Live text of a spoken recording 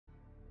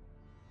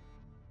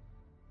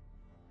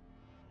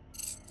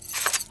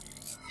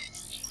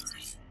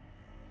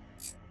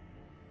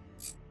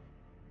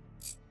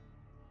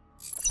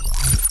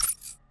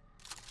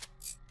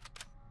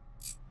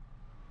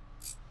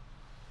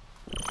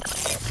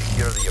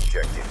Secure the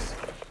objectives.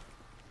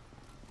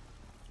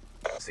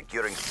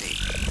 Securing C.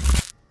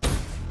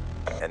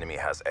 Enemy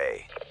has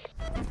A.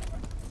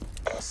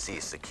 C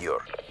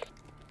secure.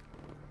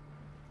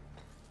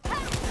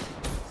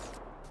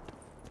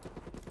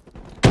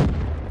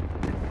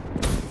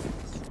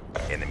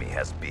 Enemy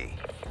has B.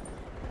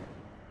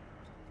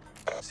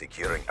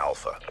 Securing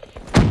Alpha.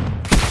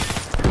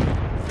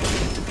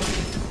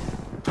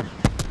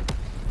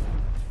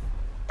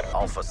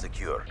 Alpha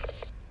secure.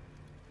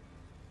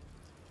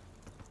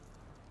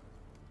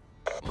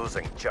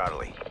 Losing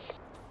Charlie.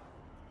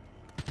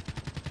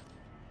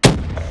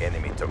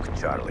 Enemy took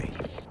Charlie.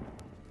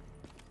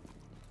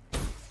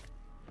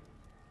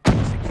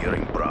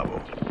 Securing Bravo.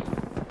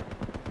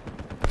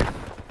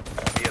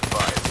 Be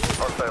advised,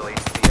 hostile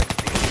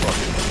HCXD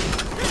spotted.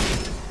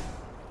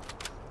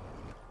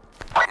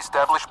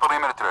 Establish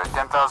perimeter at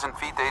 10,000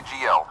 feet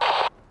AGL.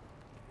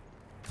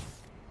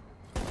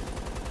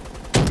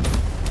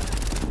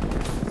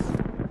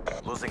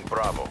 Losing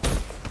Bravo.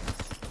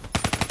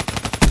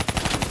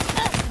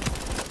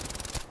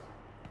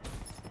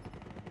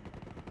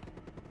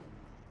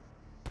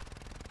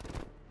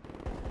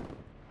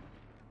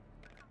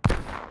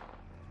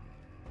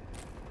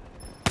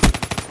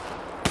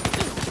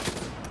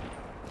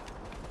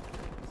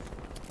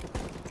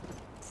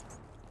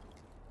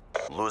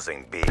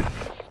 Losing B.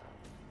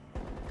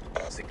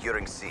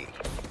 Securing C.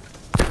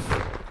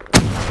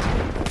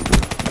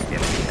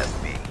 Enemy has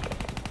B.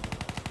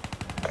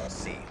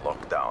 C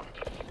locked down.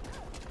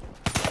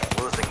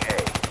 Losing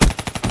A.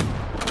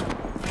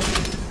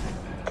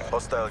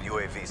 Hostile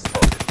UAV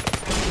spotted.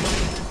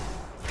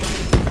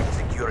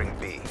 Securing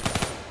B.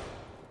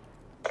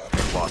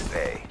 We lost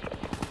A.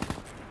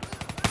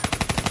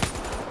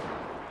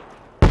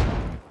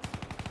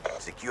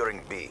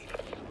 Securing B.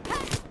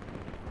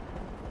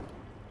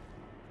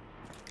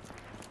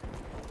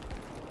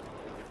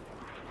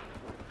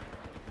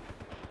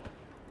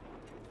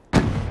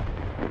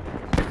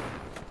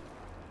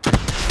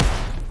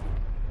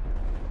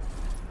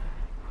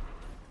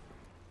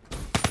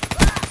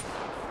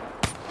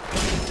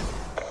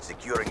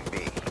 Securing B.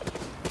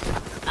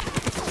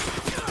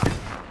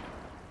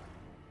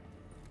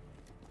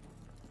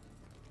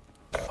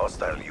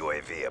 Hostile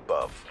UAV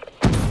above.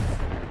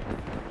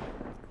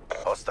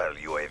 Hostile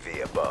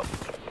UAV above.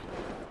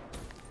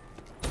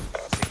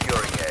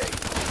 Securing A.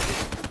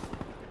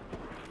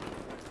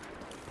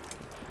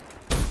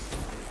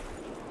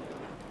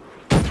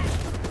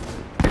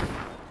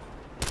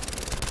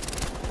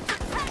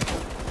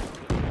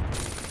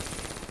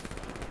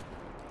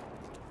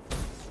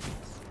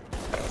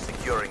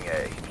 Securing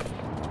A.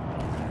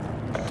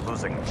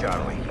 Losing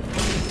Charlie.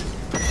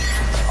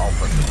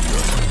 Alpha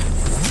secure.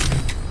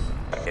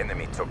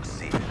 Enemy took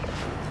C.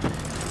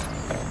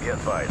 Be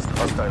advised,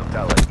 hostile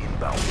talent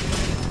inbound.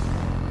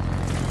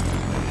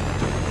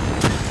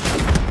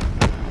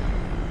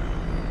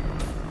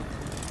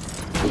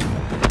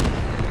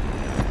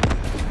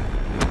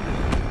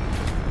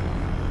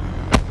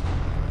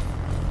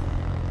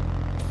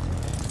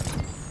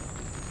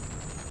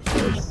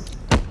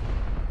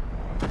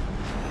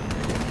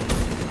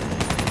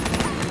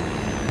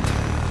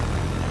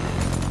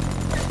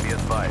 Be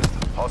advised,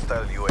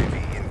 hostile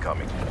UAV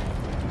incoming.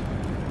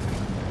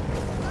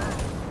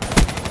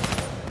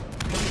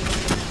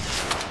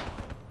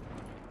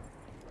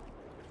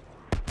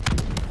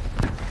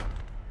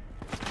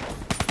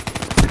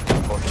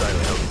 Hostile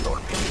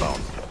Hellstorm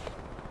inbound.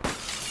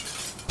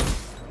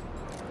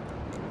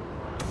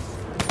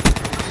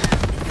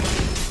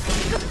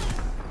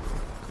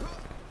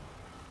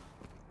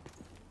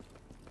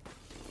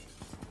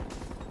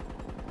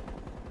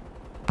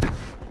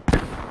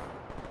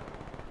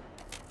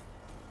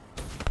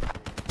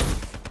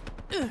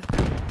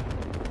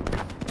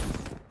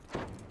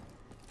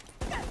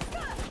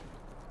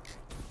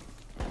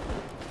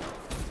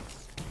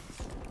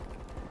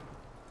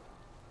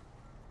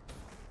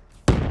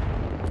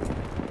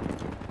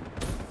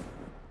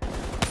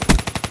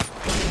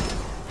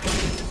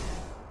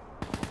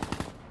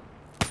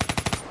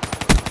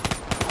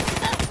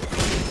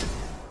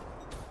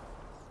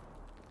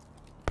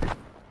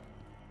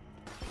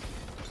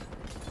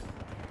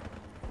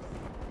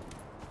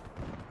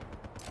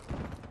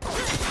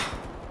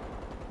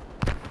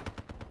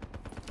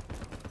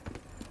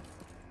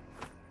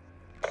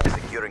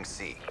 Securing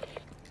C.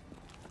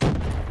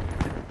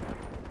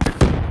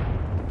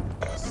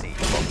 C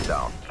locked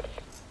down.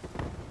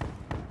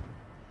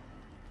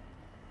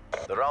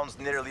 The round's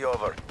nearly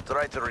over.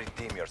 Try to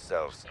redeem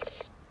yourselves.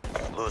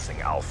 Losing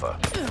Alpha.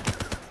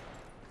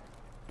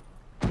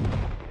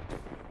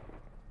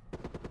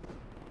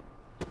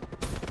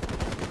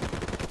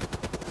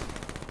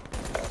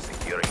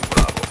 Securing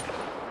Bravo.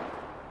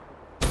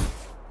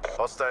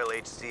 Hostile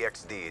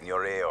HCXD in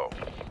your AO.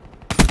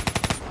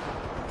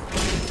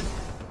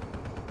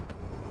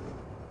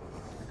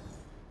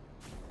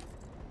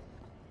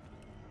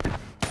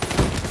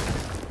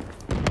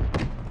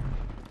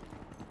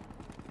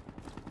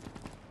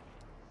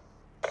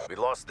 We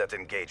lost that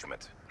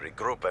engagement.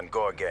 Regroup and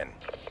go again.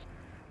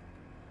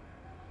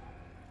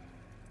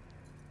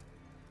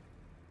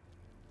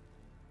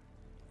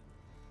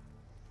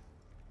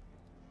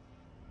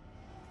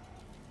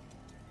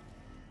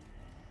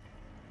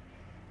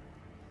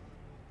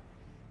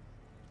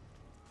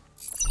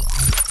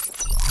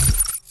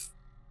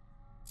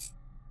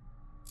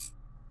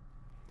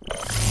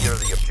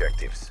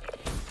 objectives.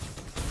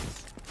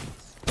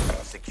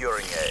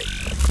 Securing A.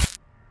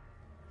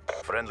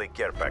 Friendly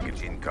care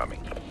package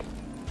incoming.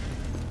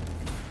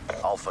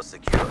 Alpha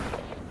secure.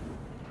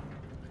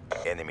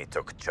 Enemy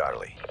took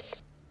Charlie.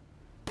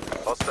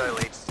 Hostile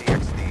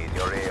HCXD in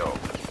your AO.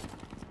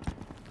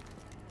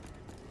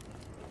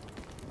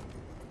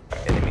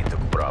 Enemy took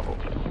Bravo.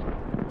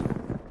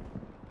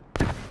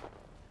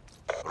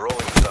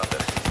 Rolling Thunder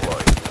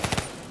deployed.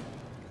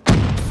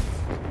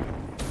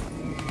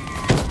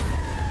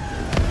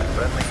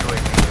 Friendly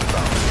UAV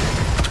inbound.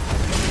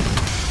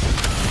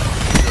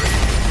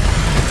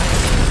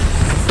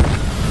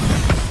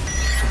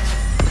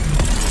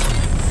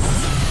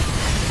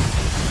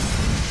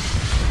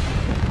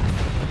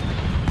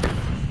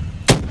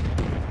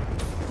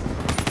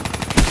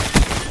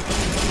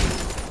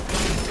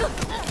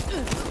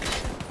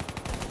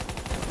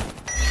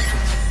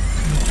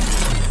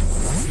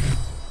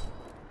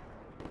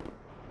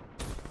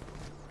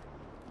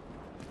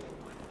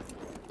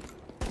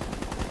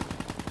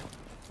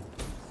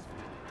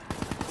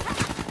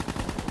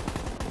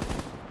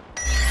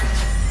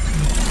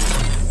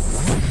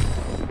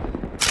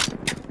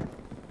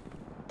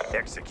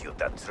 Execute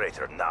that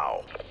traitor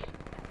now.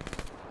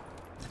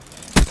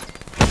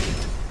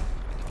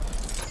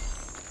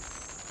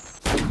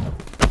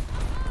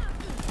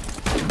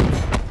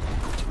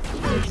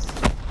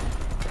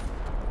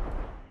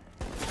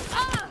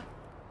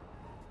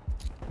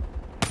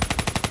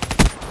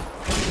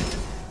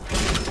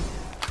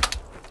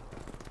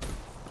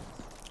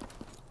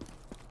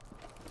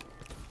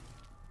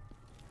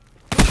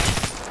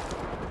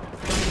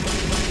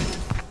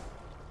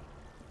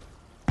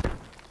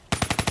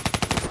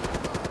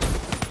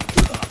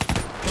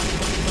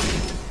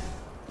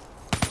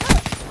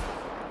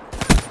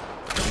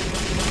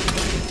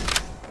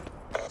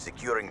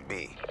 Securing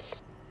B.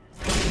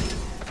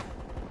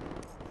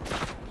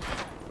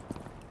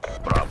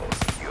 Bravo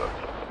secure.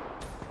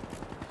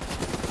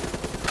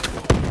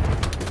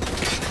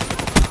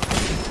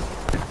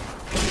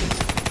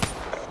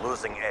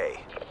 Losing A.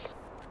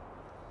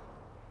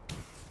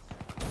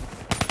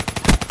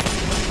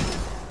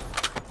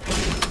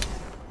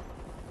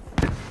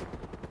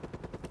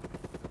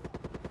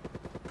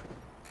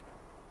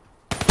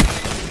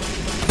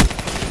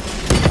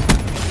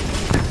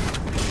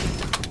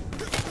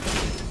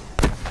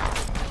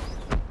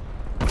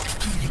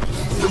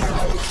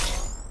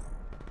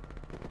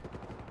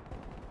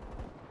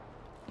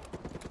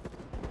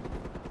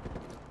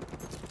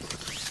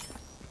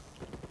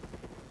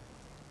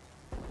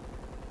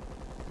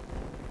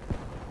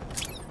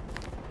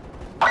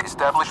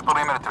 Establish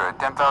perimeter at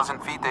 10,000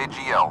 feet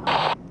AGL.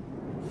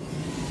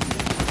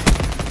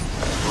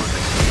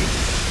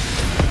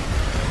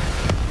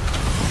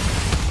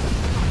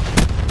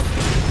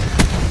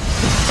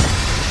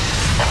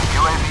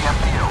 UAV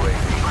MPO.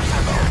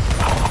 80% here.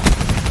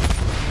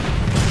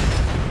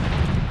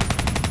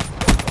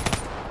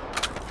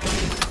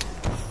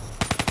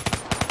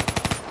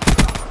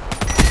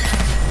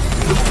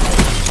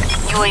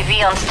 UAV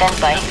on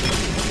standby.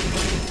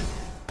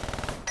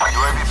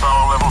 UAV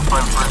power level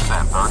 12%.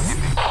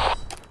 RTB.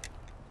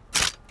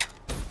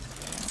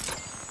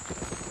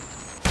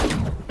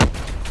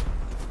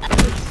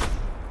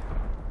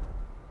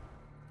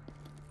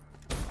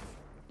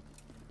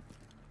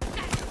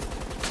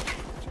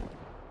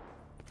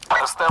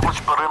 Establish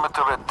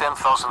perimeter at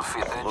 10,000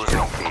 feet.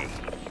 Losing B.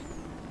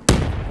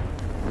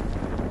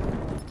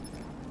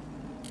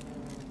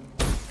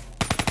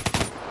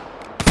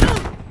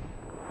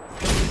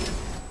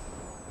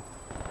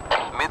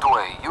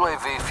 Midway,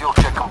 UAV fuel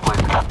check complete.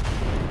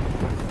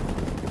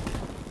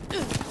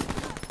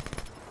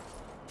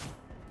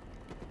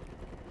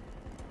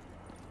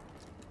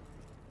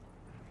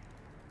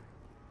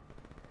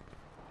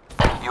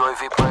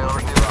 UAV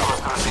priority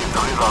request received.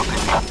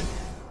 Rerouting.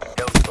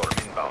 Hellstorm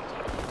inbound.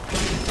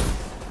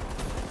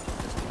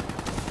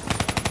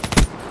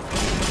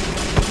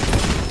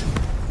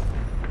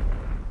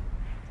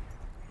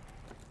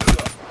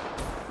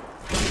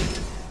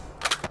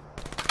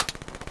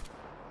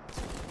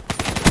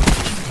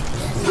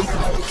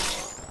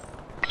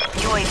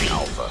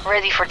 UAV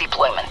ready for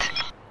deployment.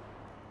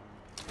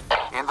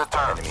 In the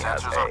turn, Enemy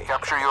has sensors on A.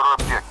 capture your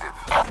objective.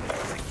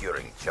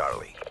 Securing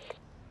Charlie.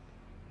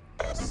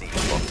 C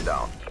locked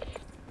down.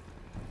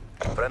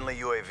 Friendly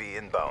UAV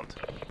inbound.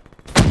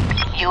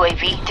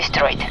 UAV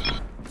destroyed.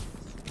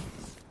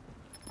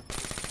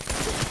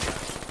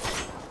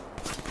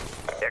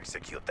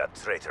 Execute that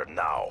traitor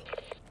now.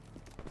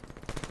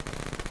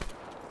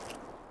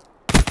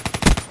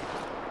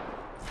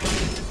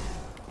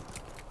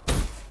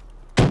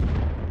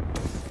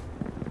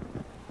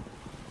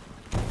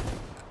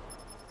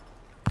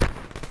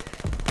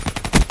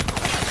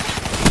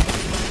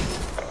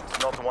 It's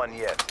not one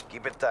yet.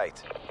 Keep it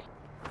tight.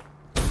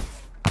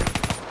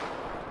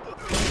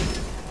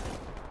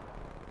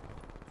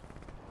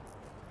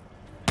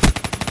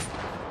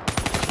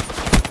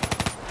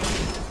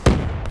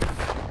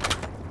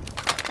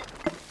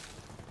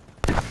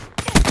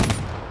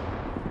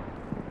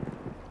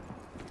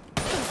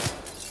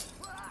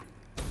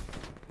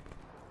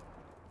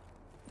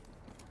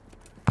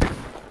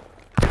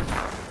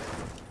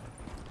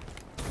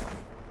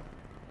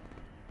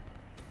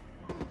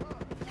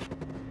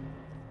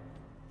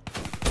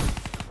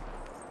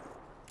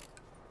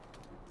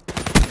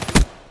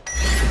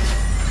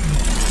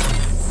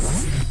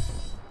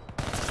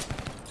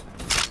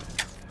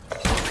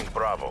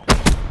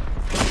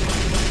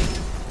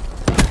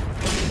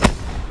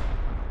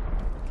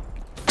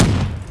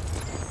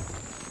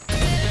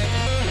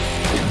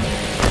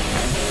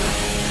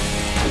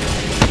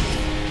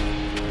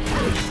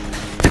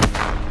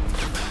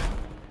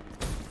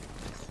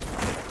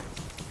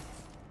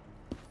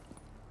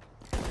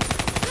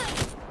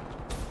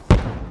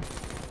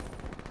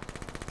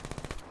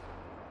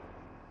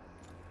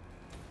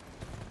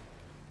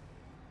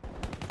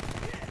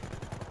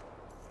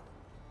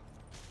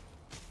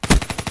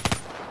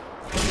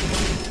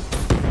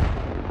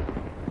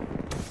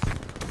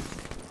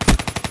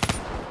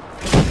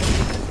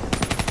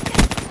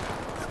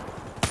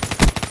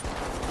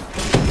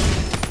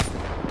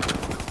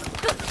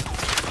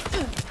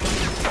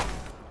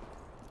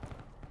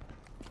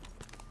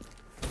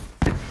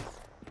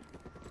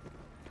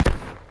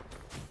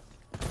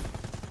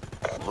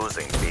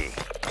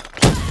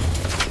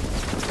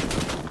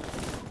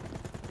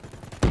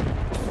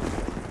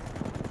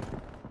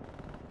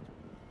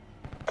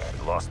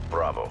 Lost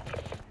Bravo.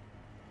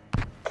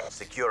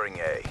 Securing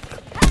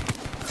A.